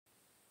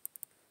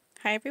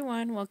Hi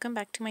everyone, welcome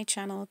back to my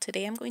channel.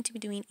 Today I'm going to be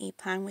doing a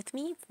plan with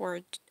me for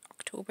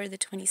October the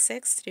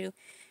 26th through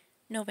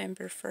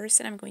November 1st,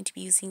 and I'm going to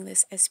be using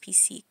this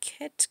SPC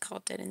kit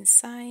called Dead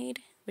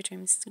Inside, which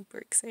I'm super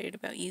excited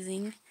about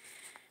using.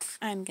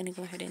 I'm going to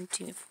go ahead and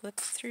do a flip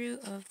through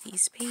of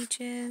these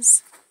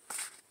pages.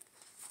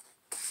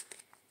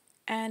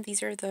 And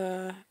these are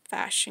the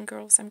fashion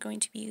girls I'm going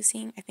to be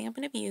using. I think I'm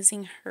going to be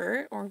using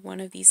her or one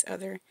of these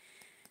other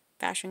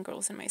fashion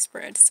girls in my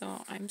spread,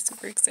 so I'm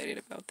super excited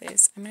about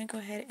this. I'm going to go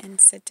ahead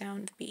and set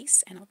down the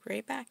base and I'll be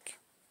right back.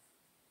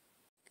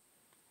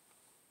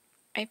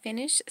 I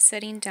finished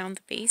setting down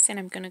the base and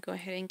I'm going to go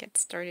ahead and get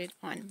started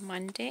on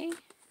Monday.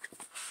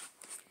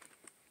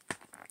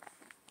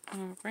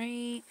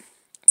 Alright,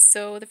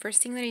 so the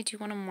first thing that I do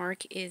want to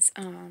mark is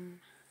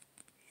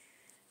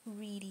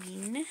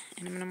reading,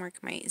 and I'm going to mark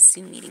my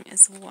Zoom meeting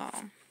as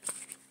well.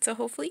 So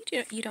hopefully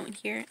you don't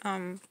hear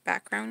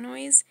background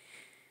noise.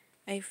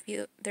 I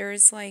feel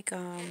there's like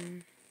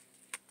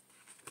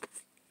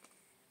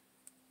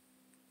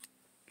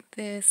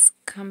this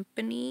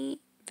company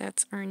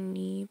that's our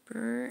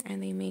neighbor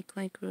and they make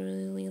like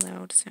really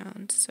loud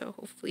sounds, so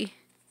hopefully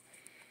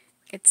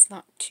it's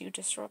not too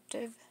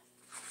disruptive.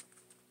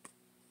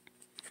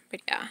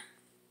 But yeah,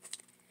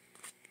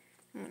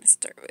 I'm going to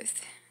start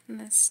with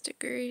the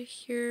sticker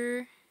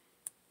here.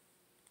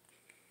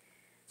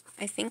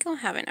 I think I'll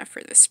have enough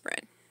for this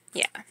spread.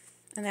 Yeah,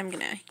 and then I'm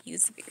going to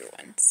use the bigger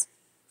ones.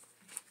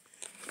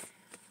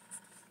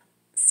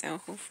 So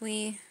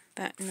hopefully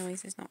that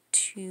noise is not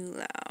too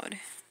loud.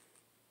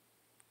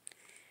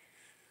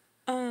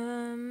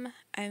 I'm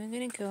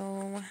going to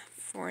go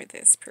for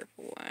this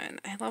purple one.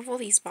 I love all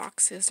these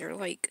boxes. They're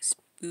like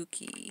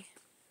spooky.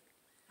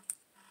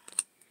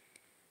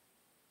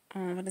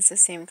 Oh, but it's the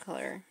same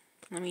color.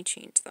 Let me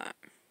change that.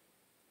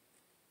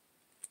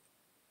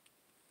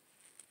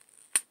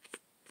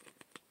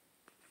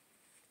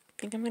 I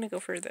think I'm going to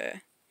go for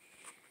the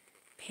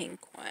pink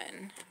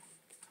one.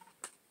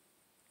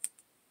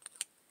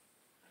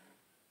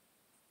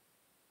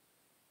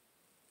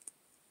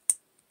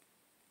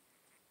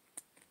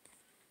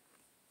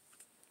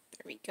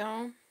 There we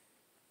go.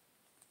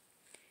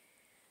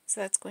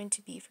 So that's going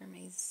to be for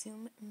my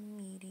Zoom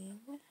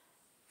meeting.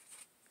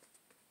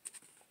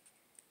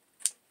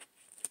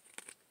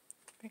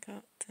 I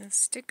got the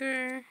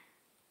sticker.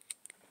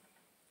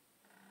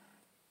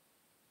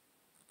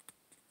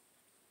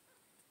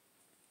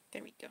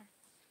 There we go.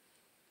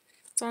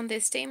 So on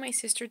this day, my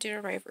sister did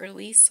arrive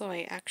early, so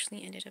I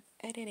actually ended up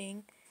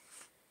editing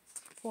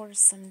for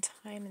some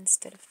time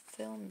instead of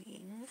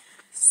filming.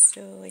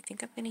 So I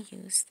think I'm going to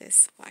use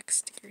this black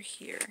sticker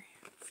here.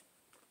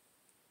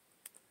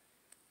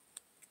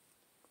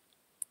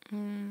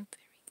 There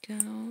we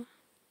go.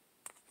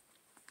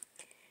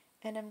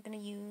 And I'm going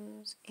to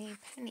use a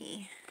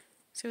penny.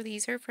 So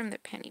these are from the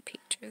penny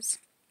pages.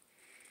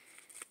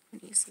 I'm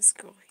going to use this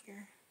girl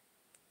here.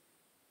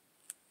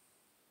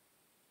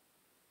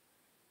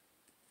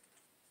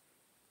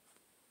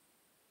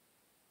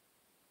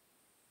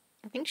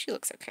 I think she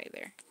looks okay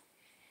there.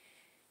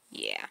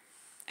 Yeah.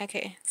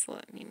 Okay, so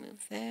let me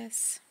move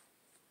this.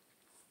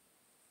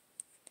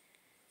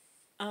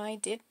 I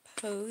did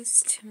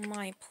post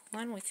my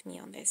plan with me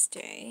on this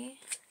day.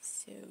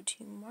 So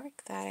to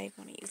mark that, I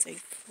want to use a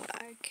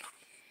flag.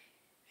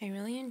 I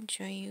really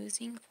enjoy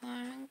using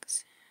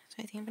flags. So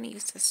I think I'm going to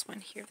use this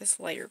one here, this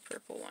lighter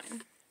purple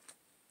one,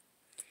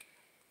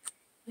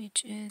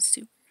 which is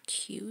super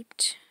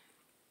cute.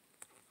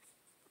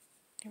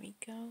 There we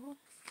go.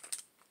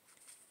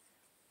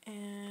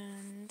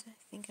 And I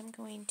think I'm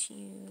going to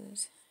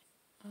use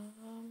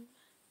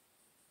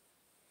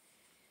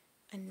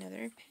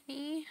another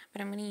penny,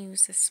 but I'm going to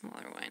use the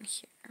smaller one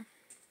here.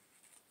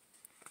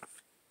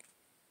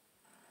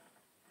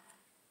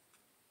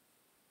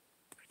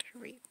 Put it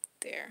right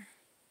there.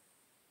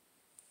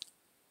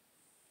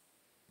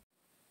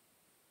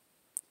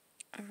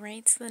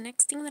 Alright, so the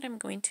next thing that I'm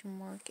going to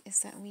mark is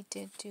that we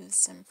did do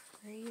some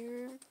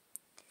prayer.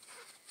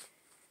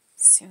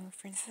 So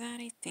for that,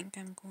 I think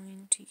I'm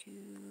going to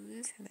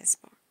use this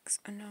box.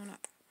 Oh no,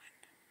 not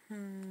that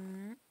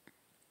one.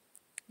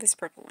 This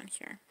purple one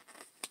here.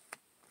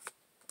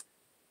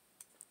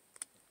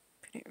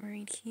 Put it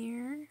right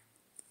here.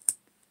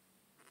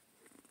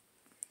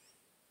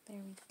 There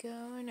we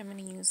go, and I'm going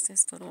to use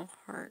this little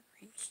heart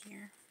right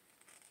here.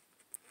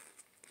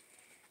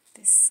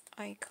 This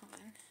icon.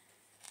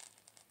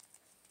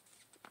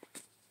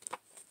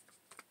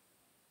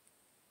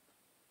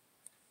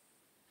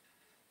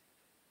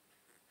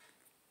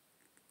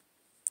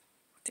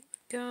 There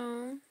we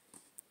go.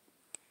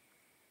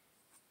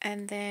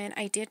 And then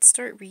I did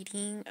start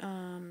reading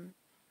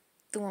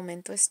the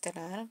Momento,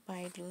 Estelar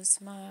by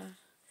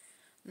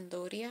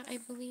Doria, I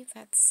believe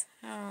that's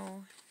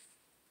her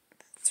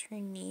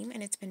name,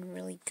 and it's been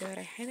really good.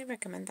 I highly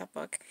recommend that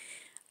book.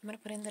 I'm going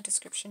to put it in the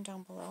description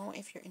down below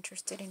if you're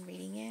interested in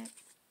reading it.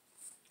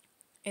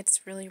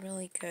 It's really,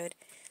 really good.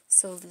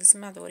 So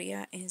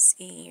Doria is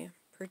a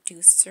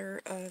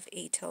producer of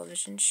a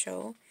television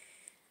show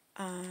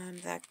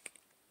that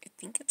I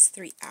think it's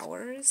 3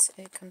 hours.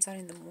 It comes out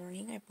in the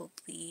morning. I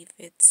believe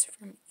it's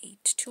from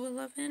 8 to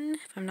 11,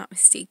 if I'm not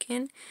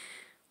mistaken.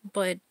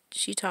 But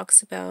she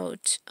talks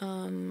about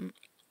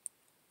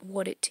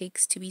what it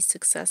takes to be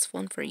successful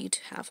and for you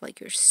to have like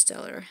your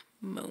stellar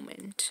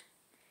moment.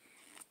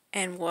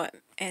 And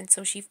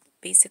so she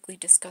basically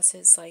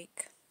discusses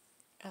like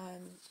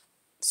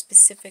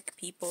specific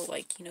people,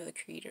 like, you know, the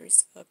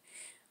creators of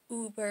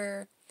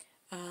Uber,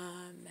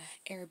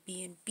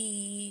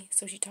 Airbnb.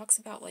 So she talks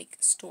about like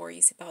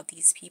stories about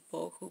these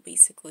people who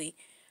basically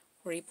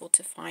were able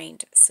to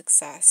find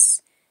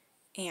success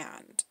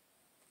and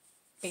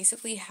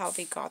basically how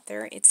they got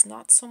there. It's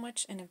not so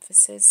much an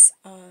emphasis.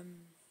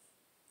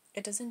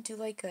 It doesn't do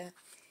like a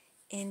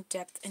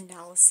in-depth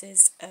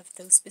analysis of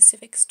those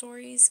specific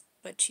stories,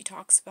 but she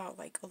talks about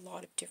like a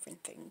lot of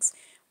different things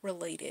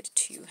related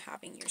to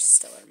having your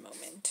stellar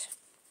moment.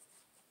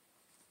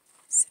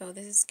 So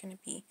this is going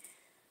to be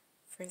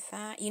for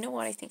that. You know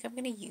what? I think I'm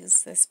going to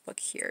use this book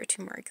here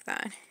to mark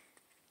that.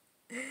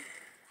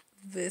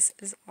 This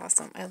is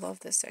awesome. I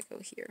love this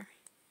deco here.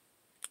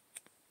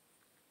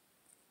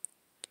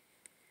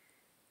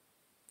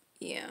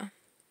 Yeah.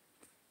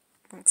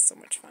 Looks so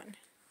much fun.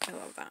 I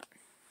love that.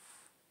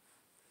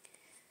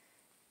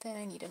 Then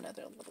I need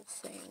another little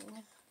thing.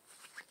 I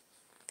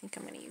think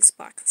I'm going to use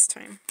black this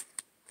time.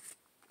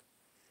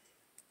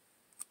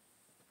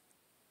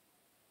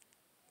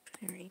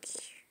 Put it right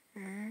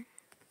here.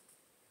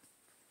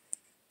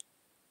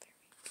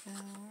 There we go.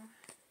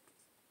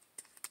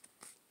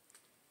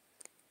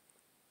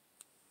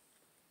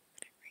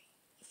 Put it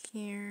right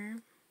here.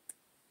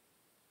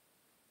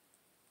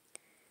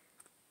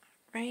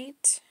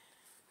 Right.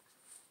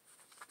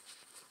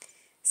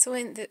 So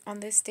on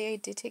this day I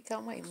did take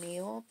out my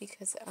mail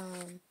because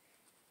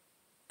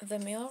the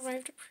mail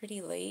arrived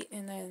pretty late,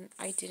 and then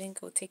I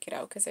didn't go take it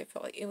out because I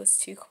felt like it was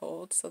too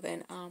cold. So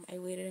then I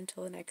waited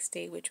until the next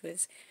day, which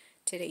was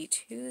today,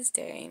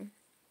 Tuesday,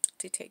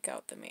 to take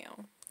out the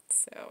mail.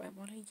 So I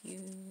want to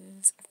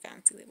use a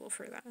fancy label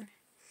for that. I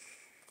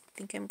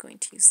think I'm going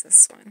to use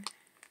this one.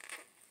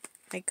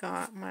 I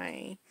got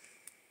my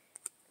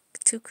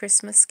 2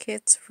 Christmas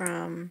kits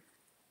from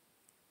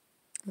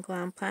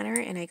Glam Planner,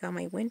 and I got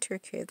my winter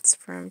kits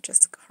from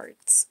Jessica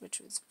Hearts, which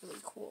was really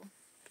cool.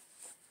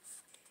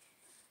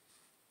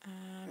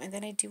 And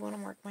then I do want to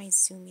mark my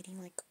Zoom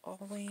meeting like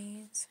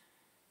always.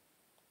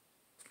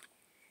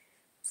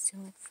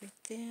 So for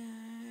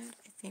that,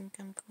 I think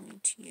I'm going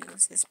to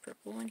use this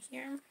purple one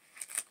here.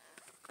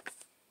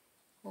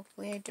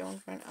 Hopefully I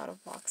don't run out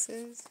of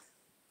boxes.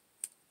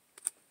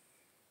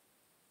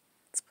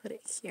 Let's put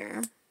it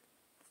here.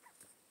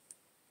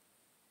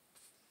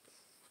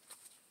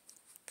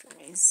 For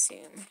my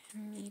Zoom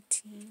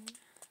meeting.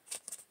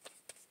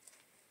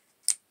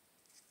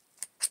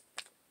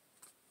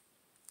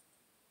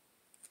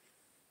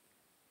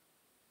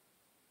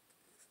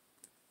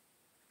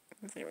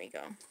 There we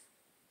go.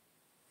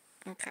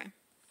 Okay.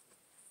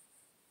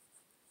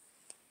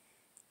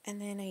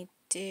 And then I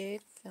did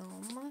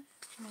film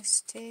my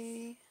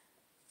stay.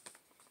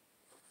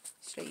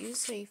 Should I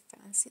use a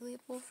fancy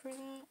label for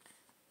that?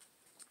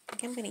 I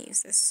think I'm going to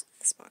use this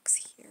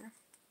box here.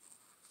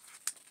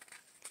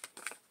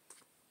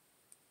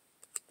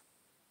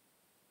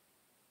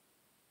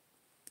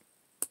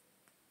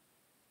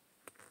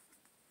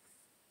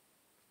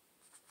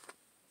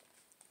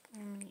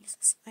 I'm going to use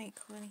this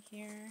icon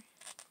here.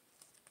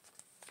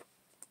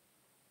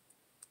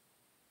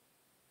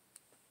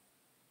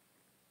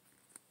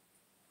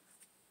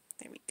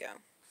 There we go.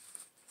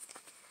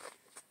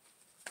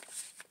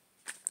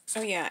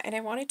 Oh yeah, and I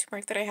wanted to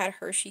mark that I had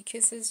Hershey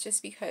Kisses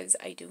just because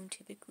I don't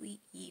typically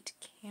eat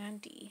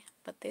candy.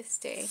 But this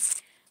day,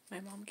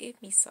 my mom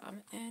gave me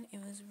some, and it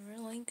was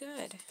really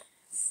good.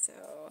 So,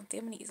 I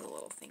think I'm going to use a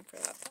little thing for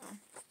that, though. I'm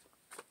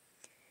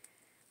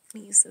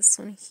going to use this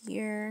one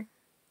here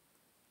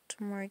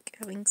to mark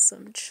having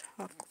some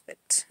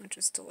chocolate, which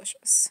is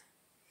delicious.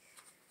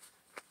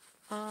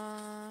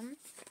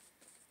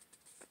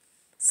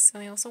 So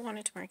I also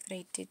wanted to mark that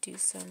I did do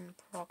some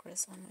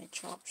progress on my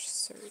job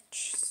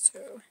search.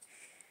 So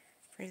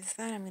for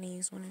that, I'm going to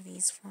use one of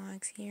these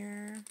flags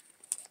here.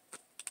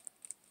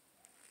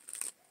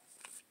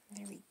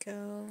 There we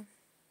go.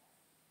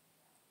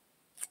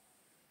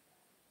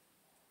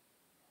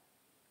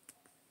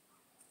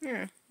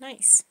 Yeah,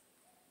 nice.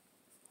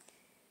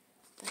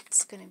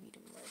 That's going to be to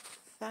mark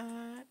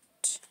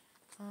that.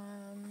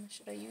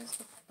 Should I use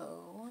the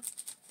bow?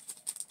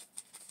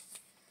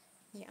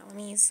 Yeah, let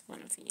me use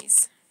one of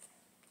these.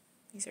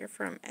 These are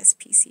from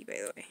SPC, by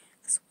the way,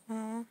 as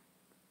well.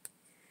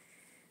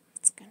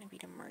 It's going to be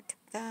to mark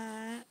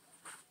that.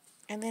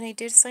 And then I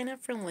did sign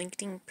up for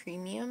LinkedIn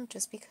Premium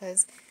just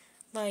because,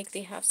 like,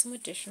 they have some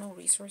additional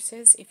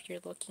resources if you're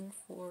looking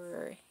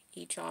for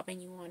a job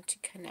and you want to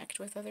connect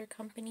with other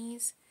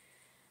companies.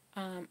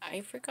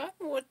 I forgot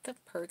what the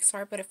perks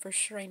are, but for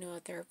sure I know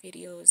that there are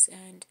videos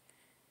and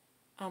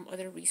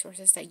other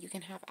resources that you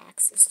can have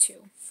access to.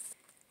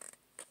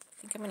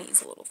 I think I'm going to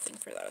use a little thing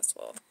for that as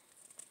well.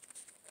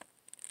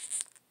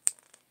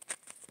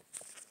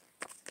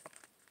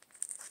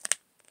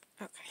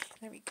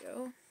 There we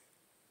go.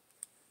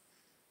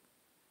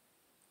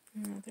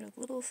 Another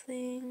little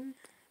thing.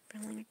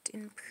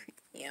 Burlington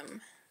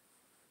Premium.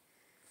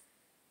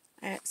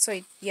 I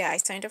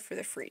signed up for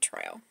the free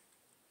trial.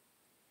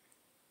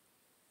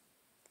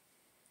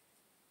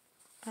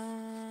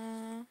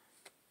 And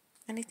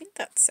I think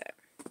that's it.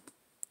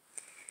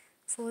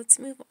 So let's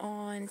move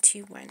on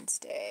to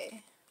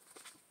Wednesday.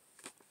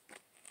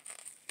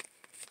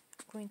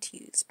 I'm going to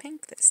use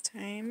pink this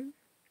time.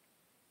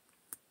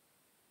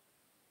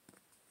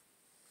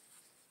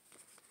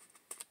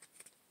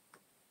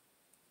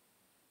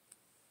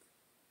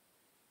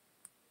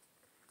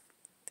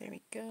 There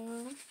we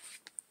go.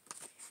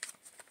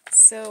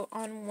 So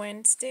on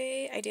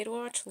Wednesday, I did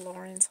watch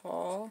Lauren's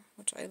haul,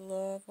 which I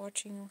love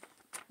watching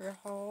her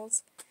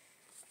hauls.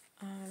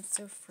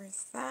 So for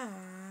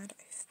that,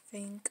 I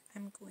think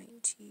I'm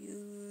going to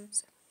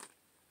use...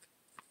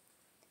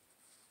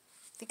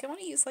 I think I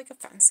want to use like a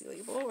fancy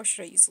label, or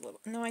should I use a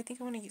little... No, I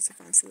think I want to use a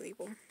fancy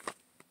label.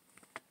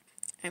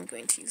 I'm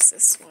going to use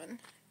this one.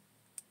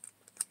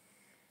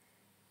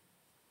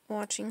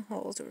 Watching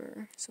hauls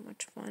were so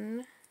much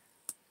fun.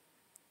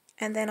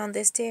 And then on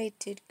this day, I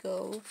did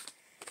go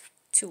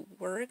to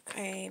work.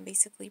 I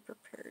basically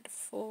prepared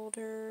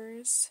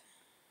folders.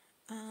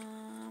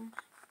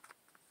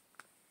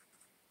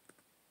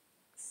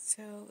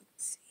 So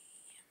let's see.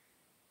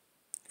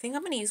 I think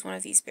I'm going to use one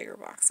of these bigger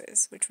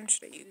boxes. Which one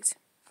should I use?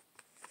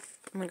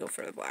 I'm going to go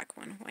for the black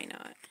one. Why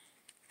not?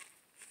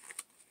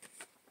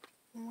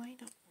 Why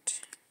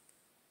not?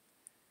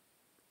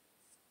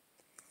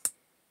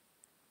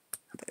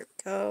 There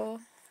we go.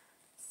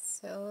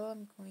 So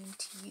I'm going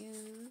to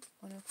use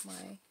one of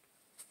my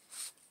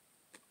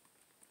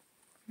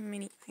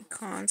mini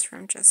icons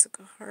from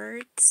Jessica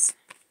Hart's.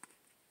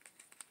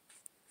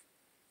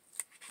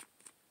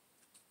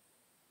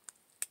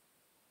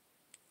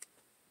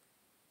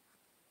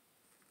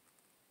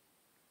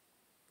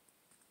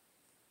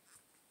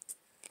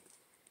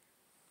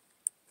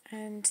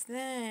 And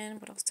then,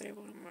 what else did I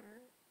want to mark?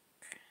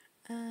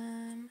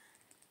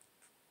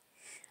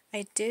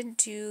 I did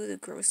do the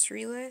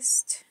grocery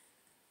list,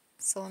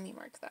 so let me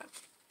mark that.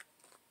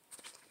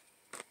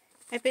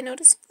 I've been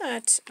noticing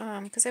that,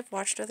 because I've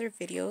watched other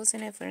videos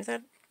and I've learned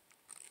that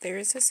there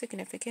is a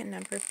significant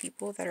number of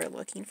people that are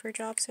looking for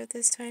jobs at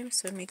this time,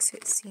 so it makes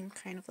it seem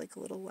kind of like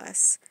a little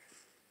less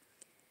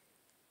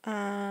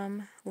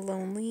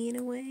lonely in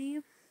a way,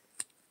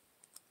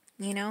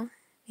 you know,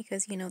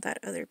 because you know that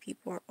other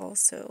people are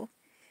also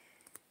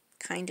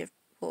kind of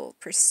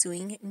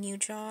pursuing new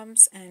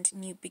jobs and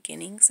new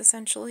beginnings,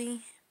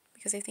 essentially,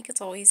 because I think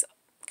it's always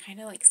kind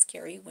of like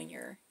scary when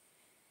you're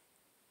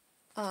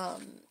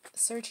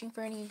searching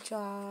for a new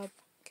job,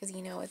 because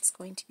you know it's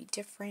going to be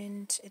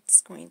different,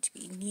 it's going to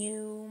be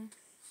new.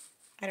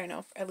 I don't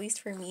know, at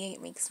least for me,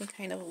 it makes me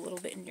kind of a little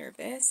bit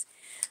nervous,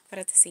 but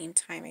at the same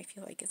time, I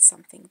feel like it's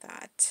something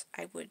that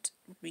I would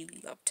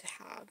really love to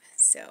have.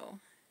 So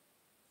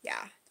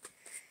yeah,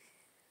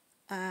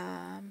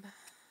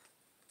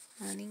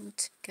 planning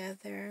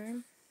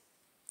together.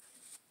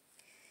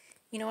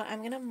 You know what,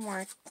 I'm gonna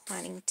mark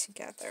planning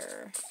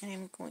together, and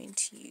I'm going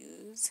to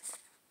use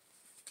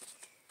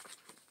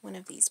one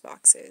of these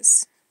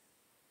boxes.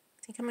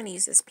 I think I'm going to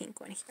use this pink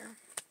one here.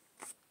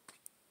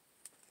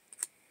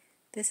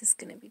 This is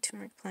going to be to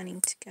mark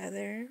planning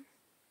together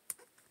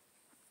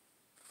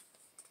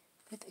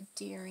with a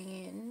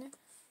Darian.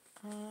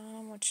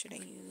 What should I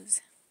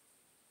use?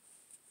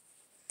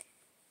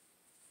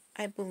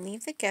 I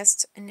believe the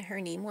guest, and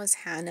her name was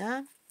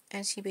Hannah,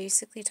 and she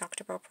basically talked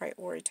about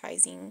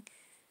prioritizing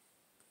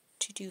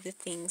to do the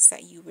things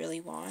that you really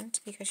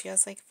want, because she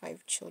has like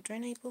 5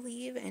 children, I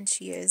believe, and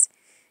she is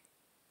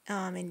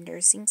in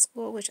nursing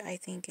school, which I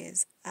think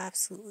is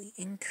absolutely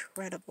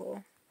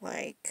incredible.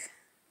 Like,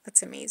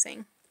 that's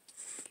amazing.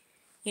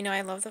 You know,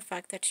 I love the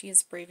fact that she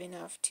is brave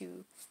enough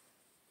to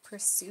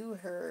pursue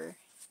her,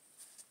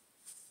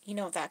 you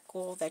know, that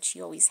goal that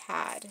she always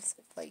had.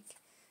 Like,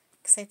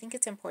 because I think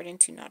it's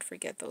important to not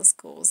forget those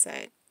goals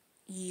that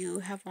you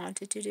have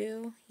wanted to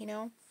do, you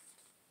know.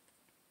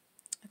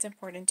 It's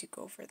important to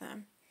go for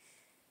them.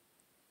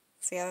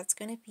 So yeah, that's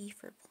going to be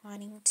for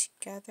planning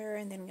together.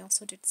 And then we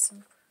also did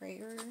some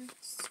prayers.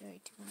 So I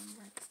do want to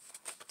mark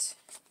that.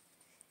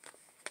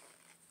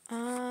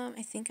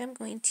 I think I'm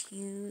going to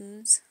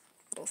use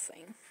a little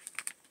thing.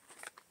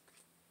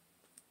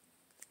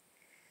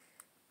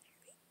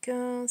 Here we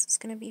go. This is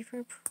going to be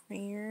for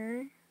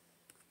prayer.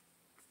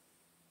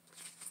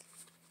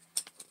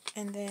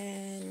 And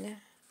then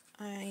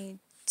I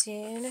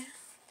did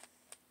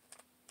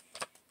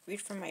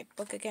read from my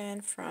book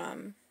again,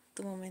 from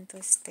the Momento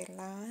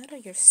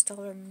Estelar, Your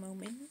Stellar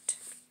Moment.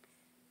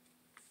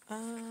 So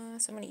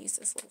I'm going to use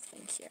this little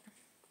thing here.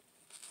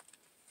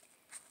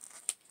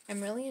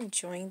 I'm really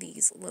enjoying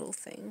these little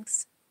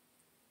things.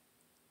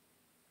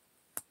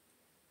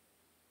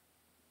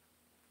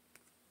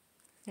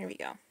 There we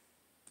go.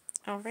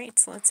 Alright,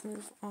 so let's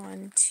move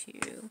on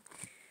to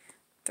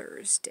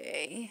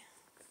Thursday.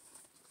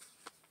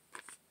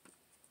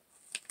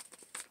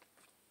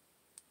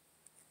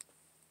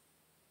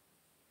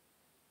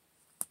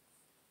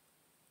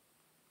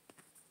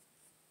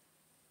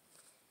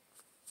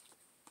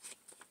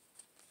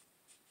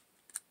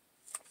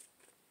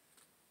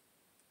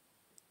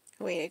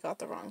 Wait, I got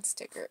the wrong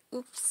sticker.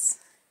 Oops.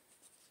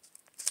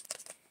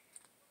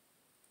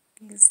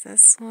 Use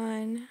this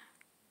one.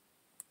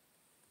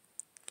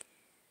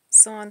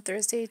 So on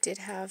Thursday I did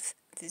have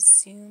the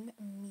Zoom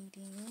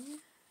meeting.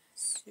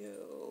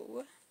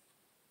 So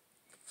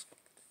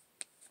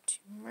to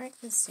mark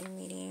the Zoom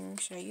meeting,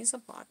 should I use a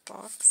black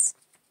box?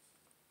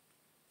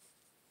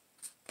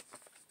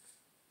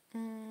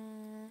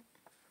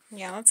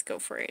 Yeah, let's go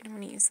for it. I'm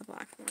going to use the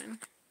black one.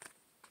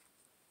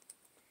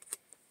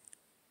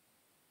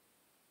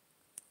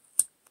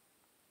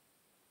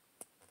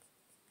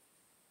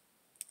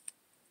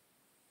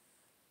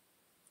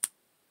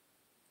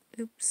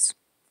 Oops.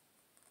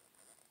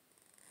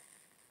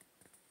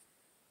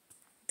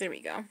 There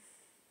we go.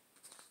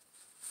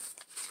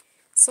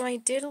 So I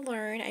did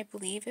learn, I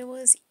believe it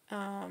was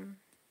on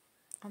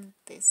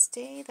this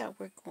day, that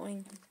we're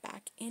going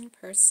back in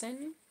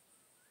person.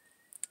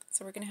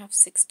 So we're going to have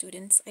 6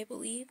 students, I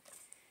believe.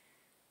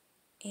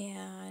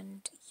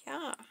 And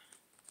yeah,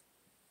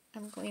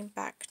 I'm going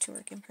back to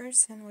work in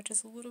person, which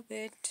is a little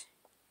bit,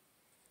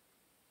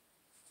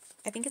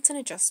 I think it's an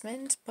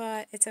adjustment,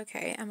 but it's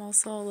okay. I'm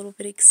also a little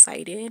bit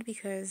excited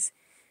because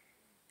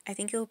I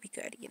think it'll be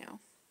good, you know,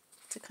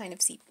 to kind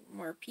of see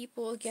more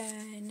people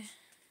again.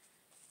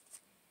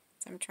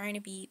 So I'm trying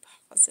to be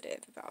positive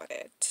about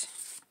it.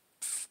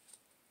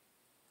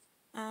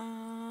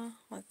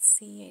 Let's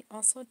see, I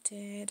also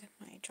did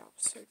my job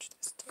search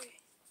this day.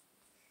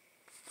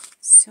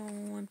 So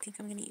I think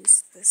I'm going to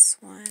use this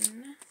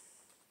one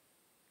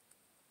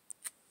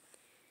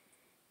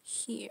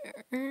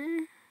here.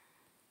 There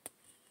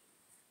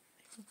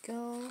we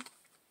go.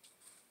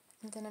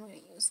 And then I'm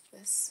going to use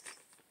this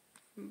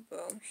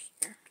bow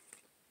here.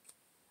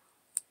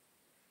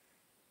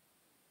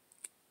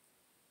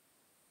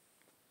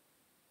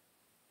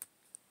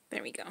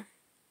 There we go.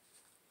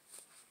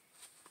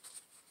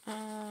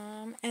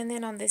 And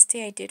then on this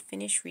day I did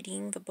finish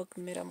reading the book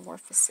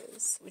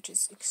Metamorphoses, which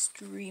is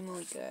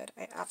extremely good.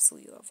 I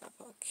absolutely love that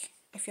book.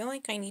 I feel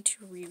like I need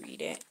to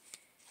reread it,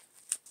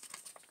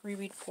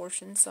 reread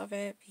portions of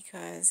it,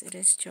 because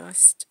it's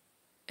just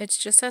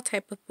that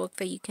type of book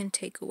that you can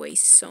take away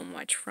so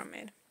much from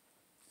it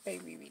by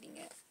rereading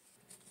it.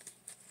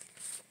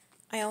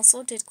 I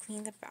also did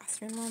clean the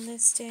bathroom on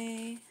this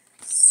day,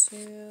 so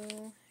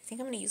I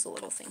think I'm going to use a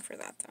little thing for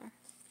that though.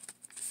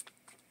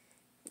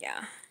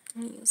 Yeah,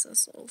 I'm going to use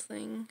this little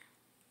thing.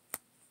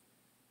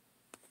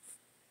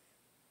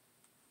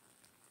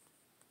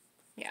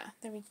 Yeah,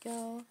 there we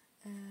go.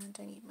 And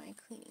I need my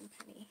cleaning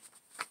penny.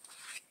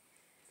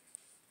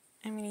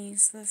 I'm going to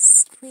use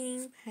this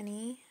cleaning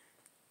penny.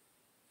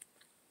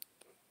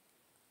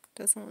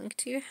 Doesn't look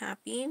too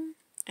happy.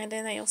 And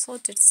then I also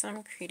did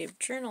some creative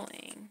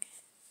journaling,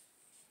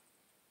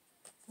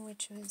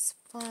 which was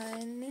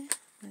fun.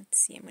 Let's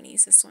see, I'm going to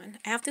use this one.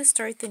 I have to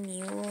start the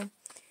new,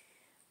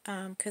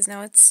 because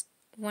now it's,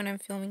 when I'm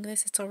filming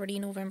this, it's already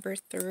November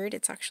 3rd.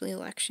 It's actually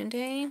election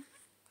day.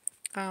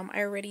 I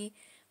already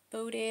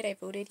voted. I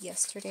voted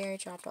yesterday. I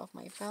dropped off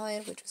my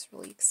ballot, which was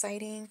really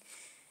exciting.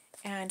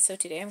 And so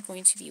today I'm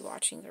going to be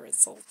watching the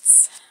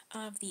results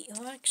of the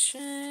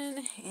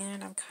election,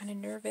 and I'm kind of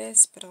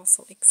nervous but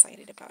also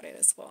excited about it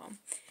as well.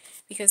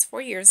 Because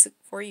 4 years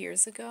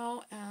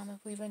ago, I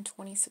believe in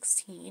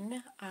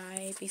 2016,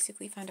 I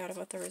basically found out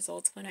about the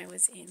results when I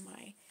was in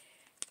my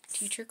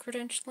teacher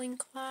credentialing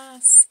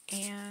class,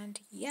 and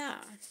yeah,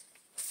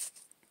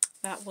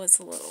 that was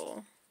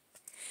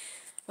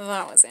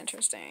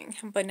interesting.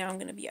 But now I'm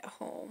going to be at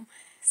home,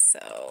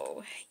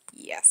 so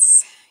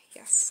yes,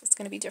 it's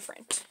going to be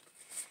different.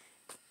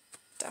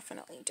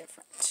 Definitely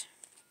different.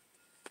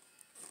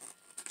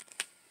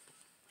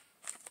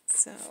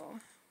 So,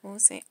 what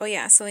was I? Oh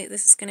yeah, so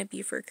this is going to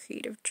be for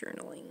creative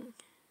journaling.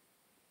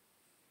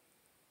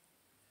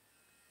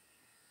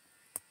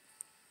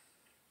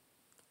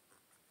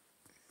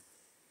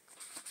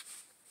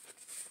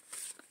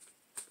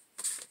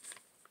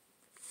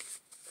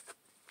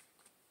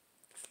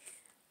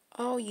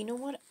 Oh, you know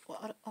what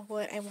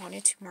I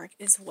wanted to mark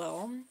as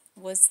well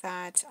was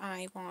that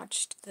I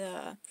watched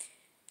the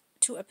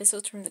 2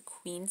 episodes from The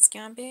Queen's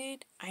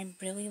Gambit. I'm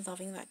really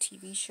loving that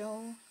TV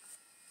show.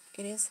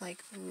 It is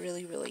like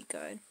really, really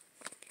good.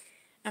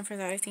 And for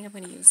that, I think I'm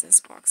going to use this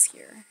box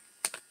here.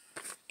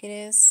 It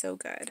is so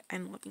good.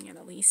 I'm loving it,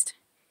 at least.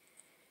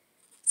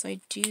 So I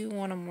do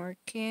want to mark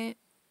it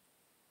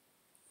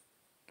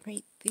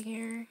right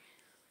there.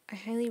 I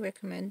highly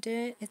recommend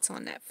it. It's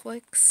on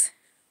Netflix.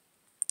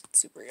 It's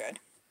super good.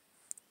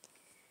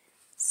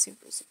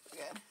 Super, super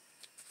good.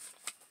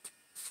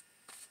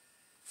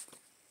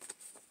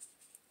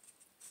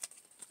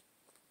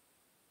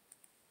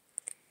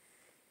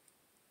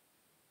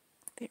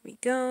 There we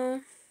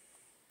go.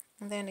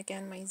 And then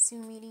again, my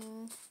Zoom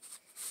meeting.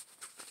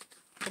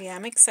 But yeah,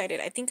 I'm excited.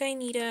 I think I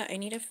need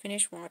to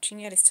finish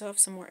watching it. I still have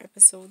some more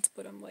episodes,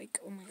 but I'm like,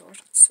 oh my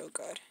gosh, it's so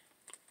good.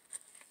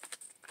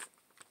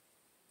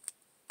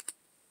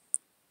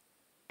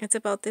 It's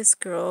about this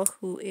girl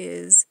who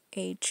is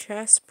a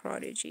chess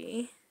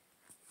prodigy.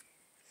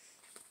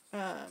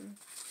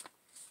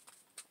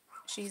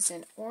 She's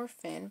an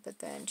orphan, but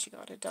then she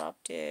got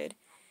adopted.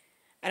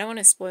 I don't want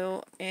to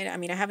spoil it. I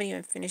mean, I haven't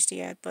even finished it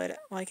yet, but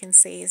all I can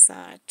say is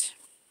that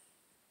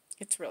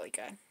it's really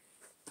good.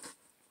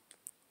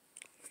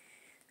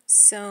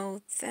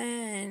 So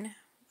then,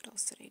 what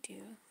else did I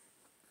do?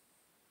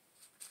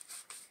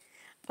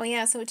 Oh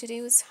yeah, so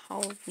today was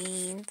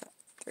Halloween, the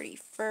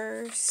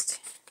 31st.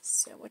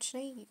 So what should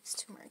I use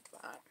to mark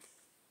that?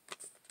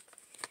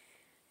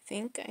 I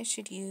think I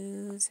should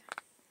use,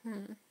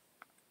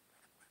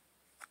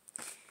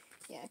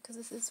 yeah, because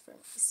this is for me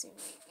soon.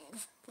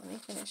 Let me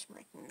finish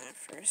marking that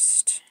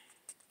first.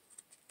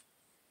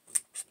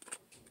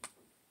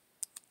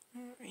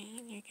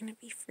 Alright, you're going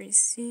to be for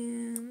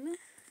Zoom.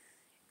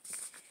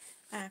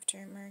 After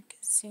I mark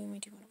Zoom, I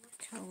do want to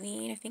mark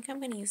Halloween. I think I'm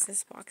going to use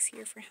this box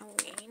here for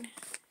Halloween.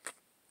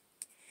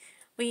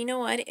 Well, you know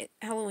what?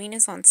 Halloween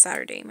is on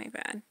Saturday, my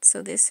bad.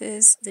 So this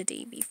is the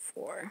day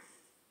before.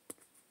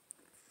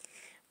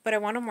 But I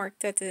want to mark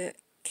that the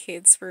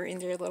kids were in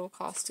their little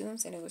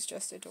costumes, and it was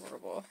just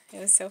adorable. It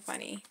was so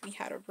funny. We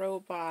had a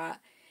robot.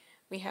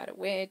 We had a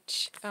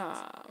witch.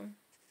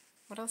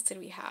 What else did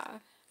we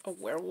have? A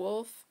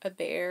werewolf, a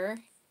bear,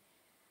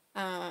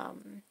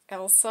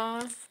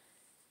 Elsa.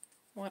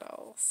 What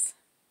else?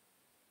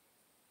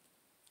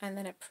 And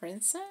then a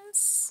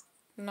princess?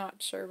 Not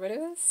sure, but it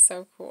was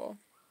so cool.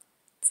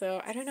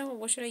 So, I don't know,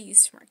 what should I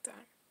use to mark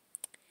that?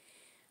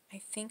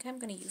 I think I'm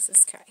going to use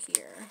this cat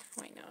here.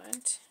 Why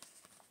not?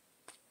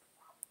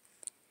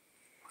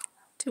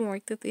 To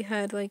mark that they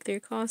had, like,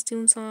 their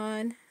costumes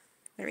on.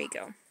 There we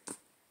go.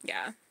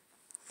 Yeah.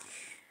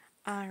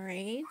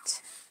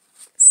 Alright.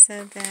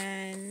 So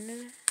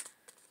then,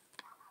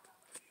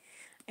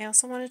 I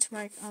also wanted to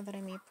mark that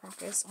I made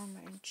progress on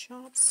my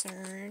job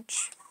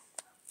search.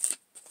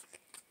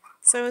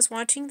 So I was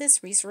watching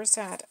this resource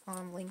that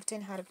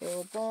LinkedIn had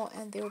available,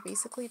 and they were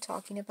basically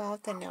talking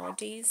about that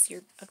nowadays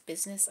you're a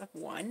business of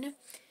one,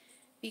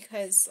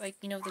 because, like,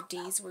 you know, the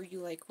days where you,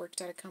 like,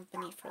 worked at a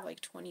company for,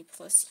 like, 20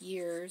 plus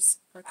years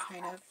are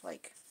kind of,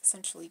 like,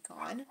 essentially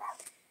gone.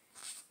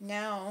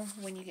 Now,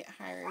 when you get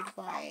hired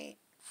by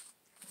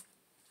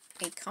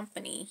a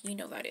company, you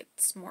know that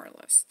it's more or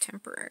less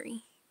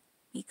temporary,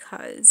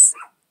 because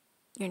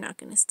you're not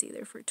going to stay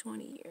there for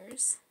 20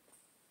 years.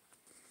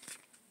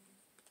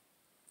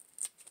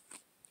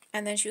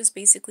 And then she was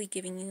basically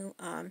giving you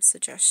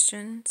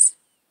suggestions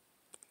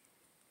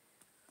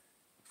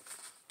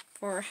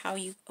for how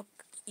you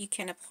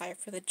can apply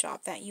for the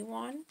job that you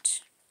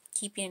want,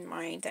 keeping in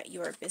mind that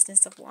you are a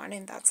business of one,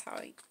 and that's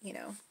how, you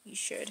know, you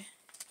should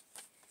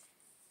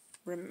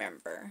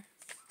remember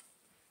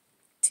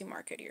to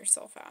market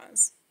yourself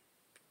as.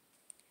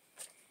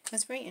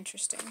 That's very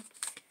interesting.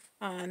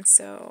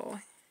 So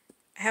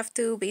I have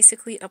to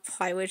basically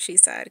apply what she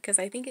said, because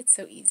I think it's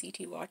so easy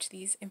to watch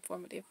these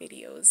informative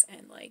videos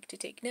and, like, to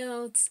take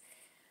notes,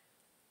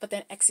 but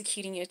then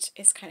executing it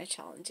is kind of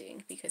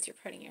challenging because you're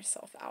putting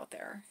yourself out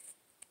there.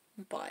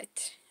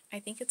 But I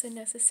think it's a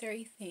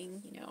necessary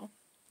thing, you know,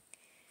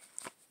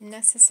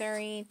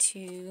 necessary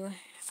to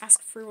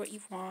ask for what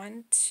you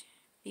want,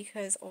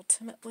 because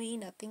ultimately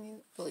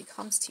nothing really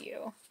comes to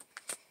you.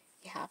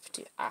 You have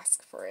to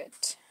ask for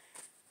it.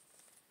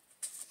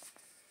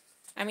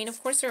 I mean,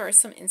 of course, there are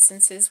some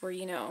instances where,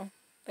 you know,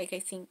 like, I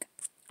think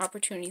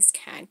opportunities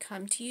can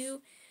come to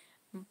you,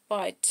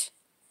 but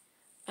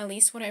at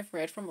least what I've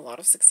read from a lot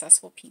of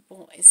successful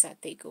people is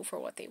that they go for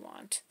what they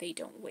want. They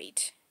don't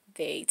wait.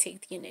 They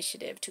take the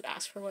initiative to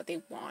ask for what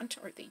they want,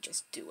 or they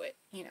just do it,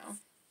 you know,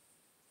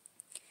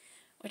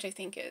 which I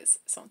think is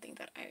something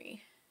that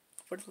I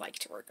would like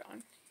to work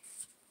on.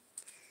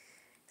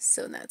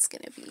 So that's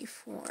going to be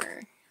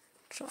for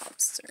job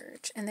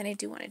search. And then I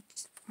do want to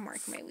mark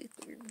my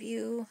weekly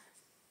review.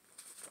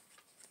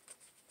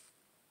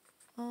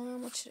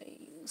 What should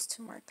I use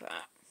to mark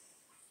that?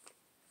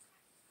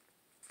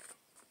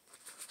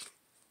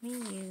 Let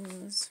me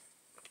use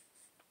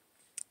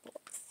a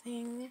little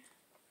thing.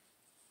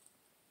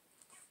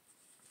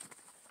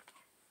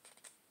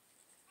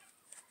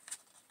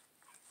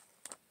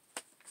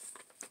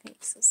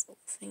 Use this little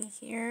thing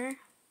here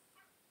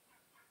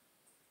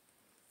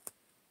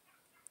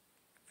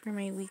for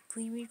my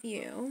weekly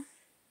review.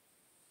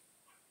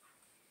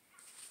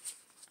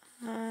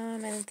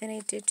 And then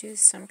I did do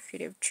some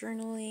creative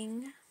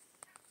journaling.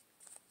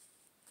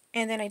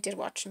 And then I did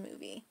watch a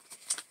movie.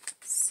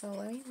 So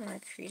let me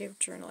mark creative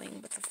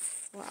journaling with a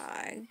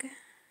flag.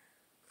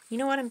 You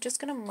know what? I'm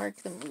just going to mark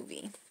the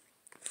movie.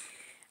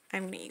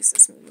 I'm going to use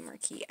this movie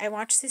marquee. I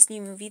watched this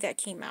new movie that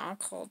came out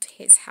called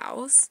His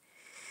House.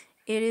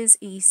 It is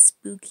a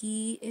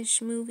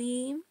spooky-ish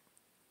movie,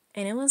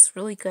 and it was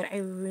really good. I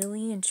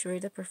really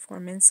enjoyed the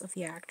performance of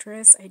the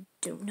actress. I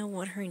don't know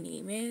what her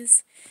name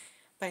is,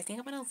 but I think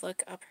I'm going to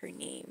look up her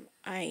name.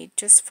 I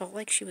just felt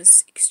like she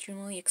was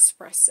extremely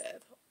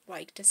expressive,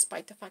 like,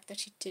 despite the fact that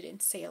she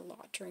didn't say a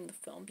lot during the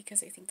film,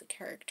 because I think the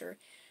character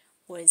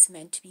was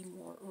meant to be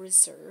more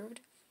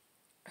reserved.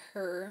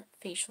 Her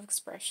facial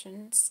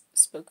expressions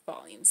spoke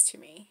volumes to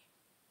me,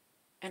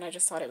 and I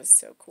just thought it was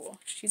so cool.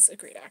 She's a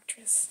great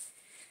actress.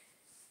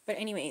 But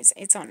anyways,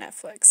 it's on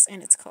Netflix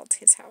and it's called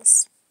His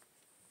House.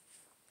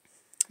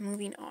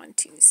 Moving on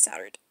to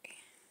Saturday.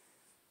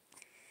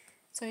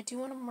 So I do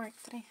want to mark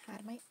that I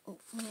had my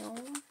oatmeal.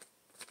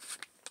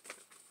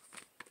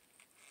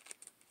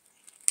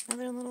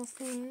 Another little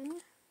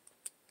thing.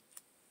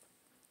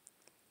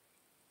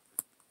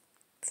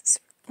 This is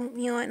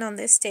oatmeal, and on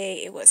this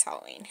day it was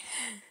Halloween.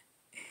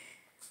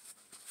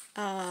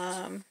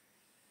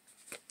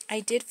 I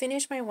did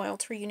finish my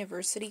Wild Tour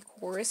University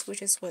course,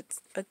 which is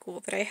what's a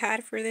goal that I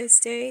had for this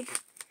day.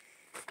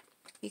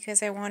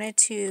 Because I wanted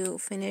to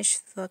finish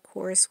the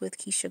course with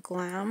Keisha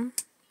Glam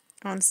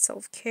on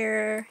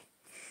self-care.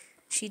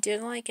 She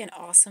did like an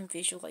awesome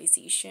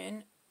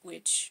visualization,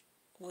 which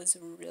was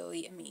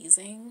really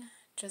amazing.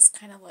 Just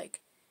kind of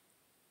like,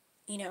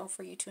 you know,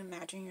 for you to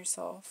imagine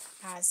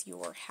yourself as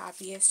your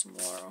happiest,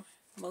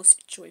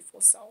 most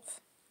joyful self.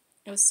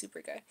 It was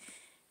super good.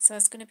 So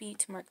that's going to be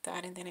to mark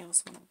that, and then I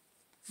also want to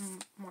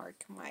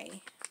mark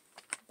my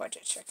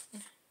budget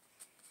check-in.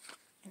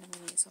 And I'm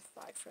going to use a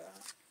flag for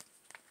that.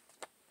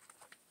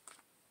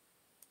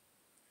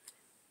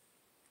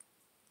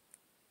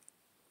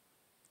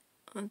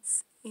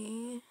 Let's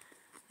see.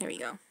 There we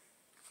go.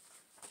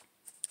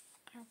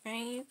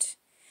 Alright.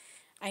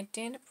 I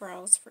did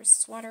browse for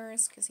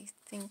sweaters because I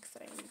think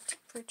that I need to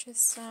purchase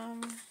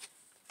some.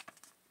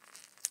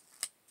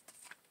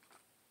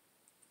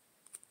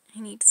 I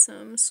need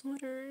some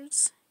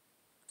sweaters.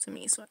 Some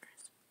mini sweaters.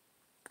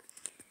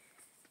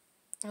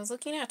 I was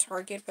looking at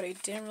Target, but I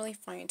didn't really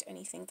find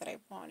anything that I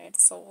wanted,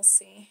 so we'll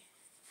see.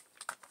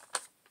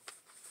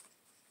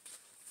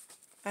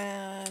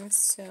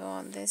 So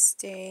on this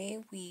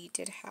day, we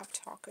did have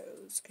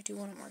tacos. I do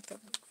want to mark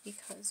them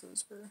because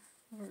those were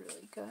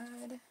really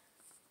good.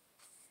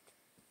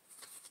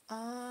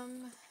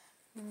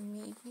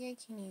 Maybe I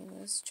can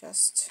use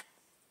just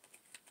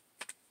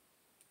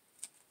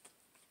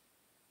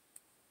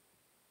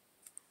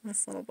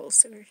this little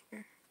bolster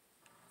here.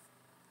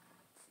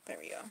 There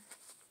we go.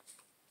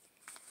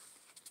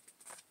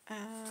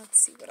 Let's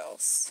see what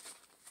else.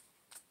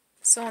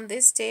 So on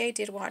this day, I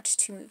did watch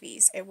 2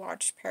 movies. I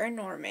watched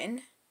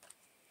Paranorman,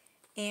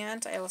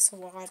 and I also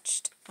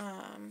watched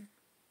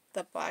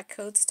The Black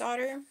Coat's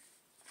Daughter.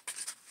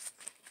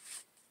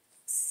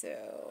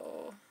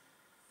 So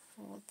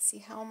let's see,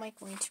 how am I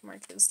going to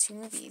mark those 2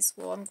 movies?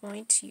 Well, I'm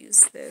going to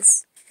use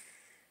this.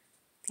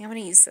 I think I'm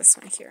going to use this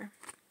one here.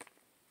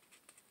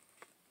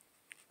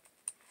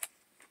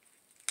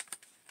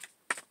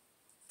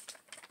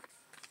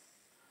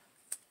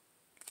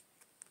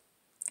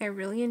 I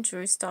really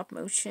enjoy stop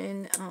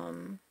motion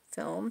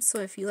films, so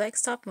if you like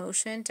stop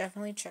motion,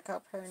 definitely check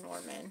out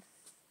Paranorman.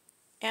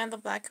 And The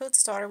Black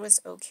Coat's Daughter was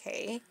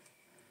okay.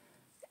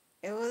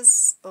 It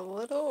was a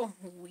little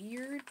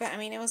weird, but I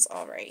mean, it was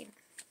alright.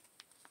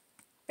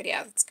 But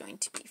yeah, that's going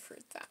to be for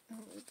that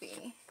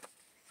movie.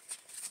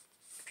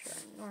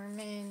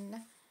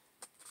 Paranorman.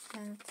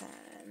 And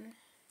then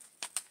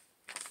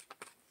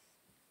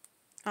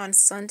on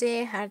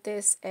Sunday, I had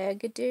this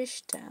egg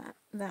dish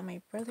that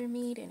my brother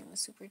made, and it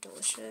was super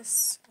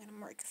delicious. I'm going to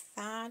mark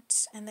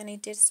that. And then I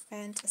did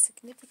spend a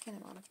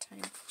significant amount of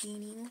time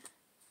cleaning.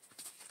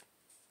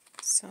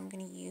 So I'm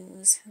going to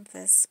use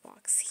this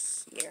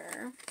box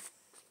here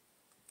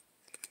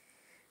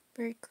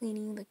for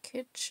cleaning the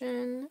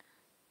kitchen.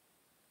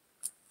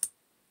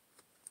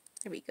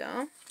 There we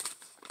go.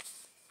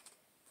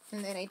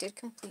 And then I did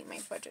complete my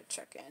budget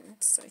check-in,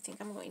 so I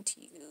think I'm going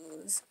to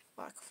use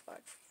black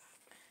flag for that.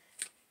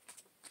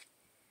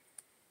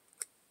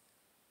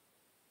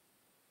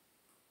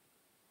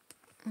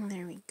 And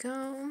there we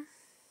go.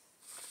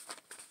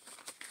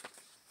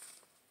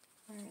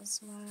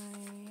 Where's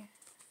my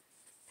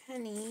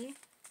penny?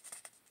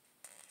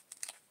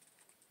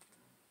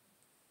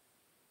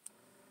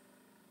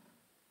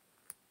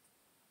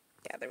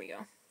 Yeah, there we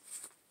go.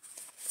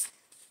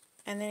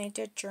 And then I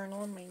did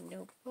journal in my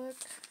notebook.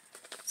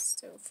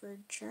 So for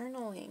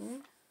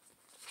journaling,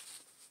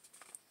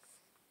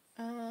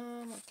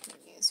 what can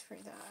I use for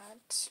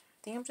that?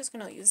 I think I'm just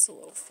going to use the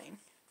little thing.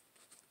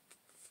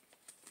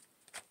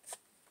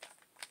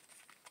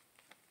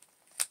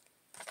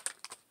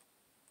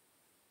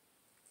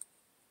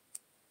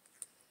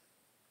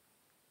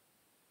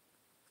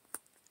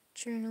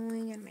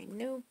 Journaling in my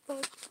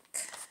notebook.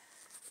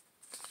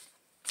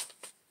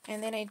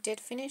 And then I did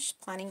finish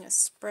planning a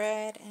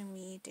spread, and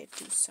we did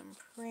do some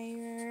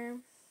prayer.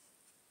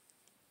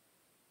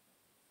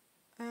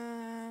 Okay,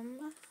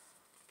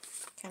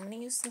 I'm going to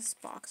use this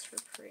box for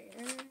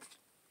prayer.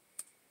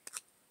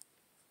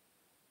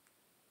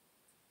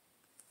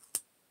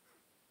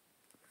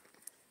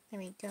 There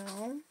we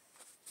go.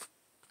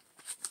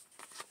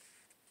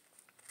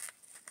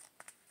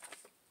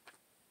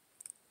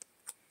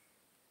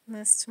 And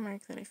that's to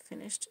mark that I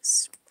finished a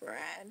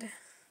spread.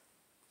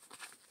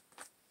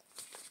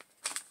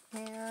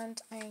 And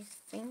I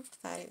think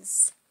that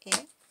is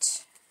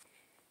it.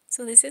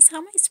 So this is how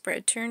my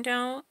spread turned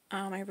out.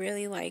 I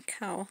really like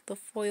how the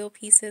foil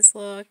pieces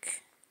look.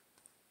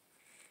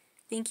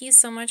 Thank you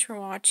so much for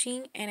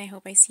watching, and I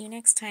hope I see you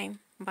next time.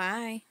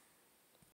 Bye!